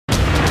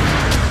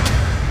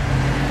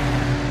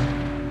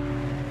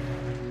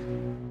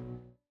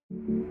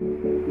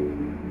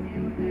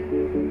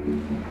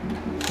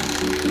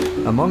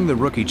Among the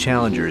rookie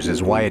challengers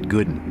is Wyatt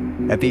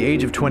Gooden. At the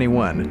age of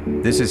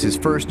 21, this is his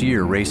first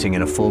year racing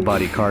in a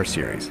full-body car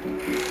series.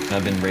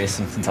 I've been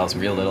racing since I was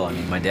real little. I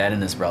mean, my dad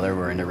and his brother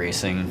were into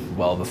racing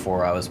well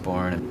before I was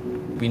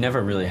born. We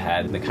never really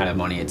had the kind of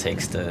money it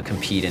takes to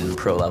compete in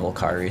pro-level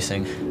car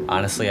racing.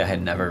 Honestly, I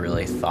had never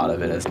really thought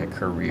of it as a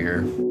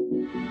career.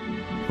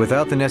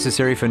 Without the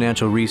necessary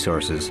financial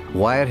resources,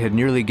 Wyatt had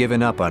nearly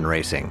given up on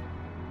racing,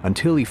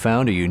 until he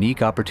found a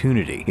unique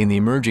opportunity in the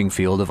emerging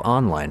field of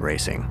online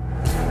racing.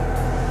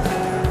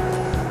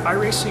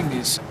 iRacing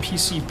is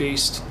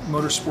PC-based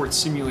motorsport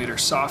simulator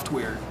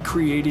software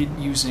created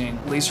using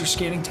laser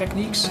scanning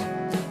techniques.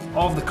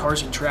 All of the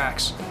cars and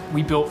tracks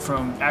we built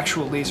from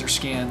actual laser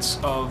scans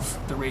of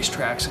the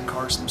racetracks and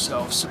cars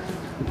themselves.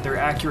 They're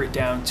accurate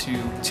down to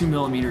 2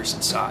 millimeters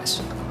in size.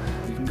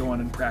 You can go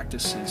on and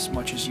practice as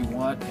much as you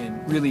want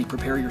and really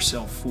prepare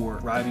yourself for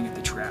arriving at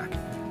the track.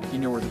 You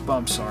know where the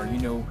bumps are, you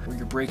know where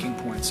your braking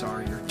points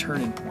are, your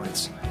turning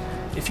points.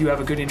 If you have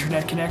a good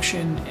internet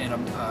connection and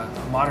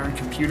a modern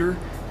computer,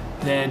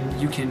 then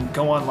you can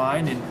go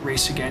online and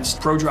race against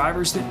pro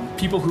drivers and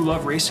people who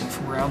love racing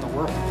from around the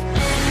world.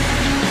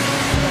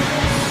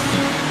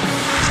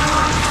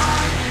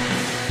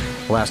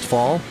 Last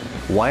fall,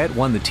 Wyatt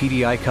won the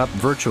TDI Cup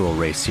Virtual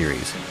Race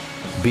Series,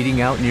 beating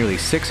out nearly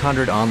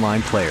 600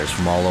 online players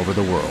from all over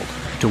the world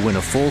to win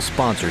a full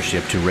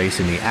sponsorship to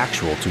race in the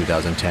actual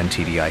 2010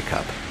 TDI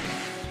Cup.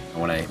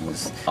 When I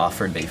was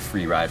offered a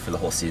free ride for the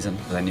whole season,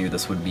 I knew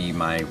this would be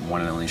my one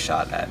and only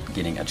shot at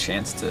getting a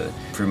chance to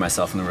prove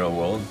myself in the real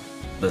world.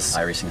 This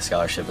iRacing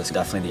scholarship was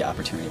definitely the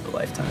opportunity of a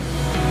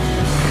lifetime.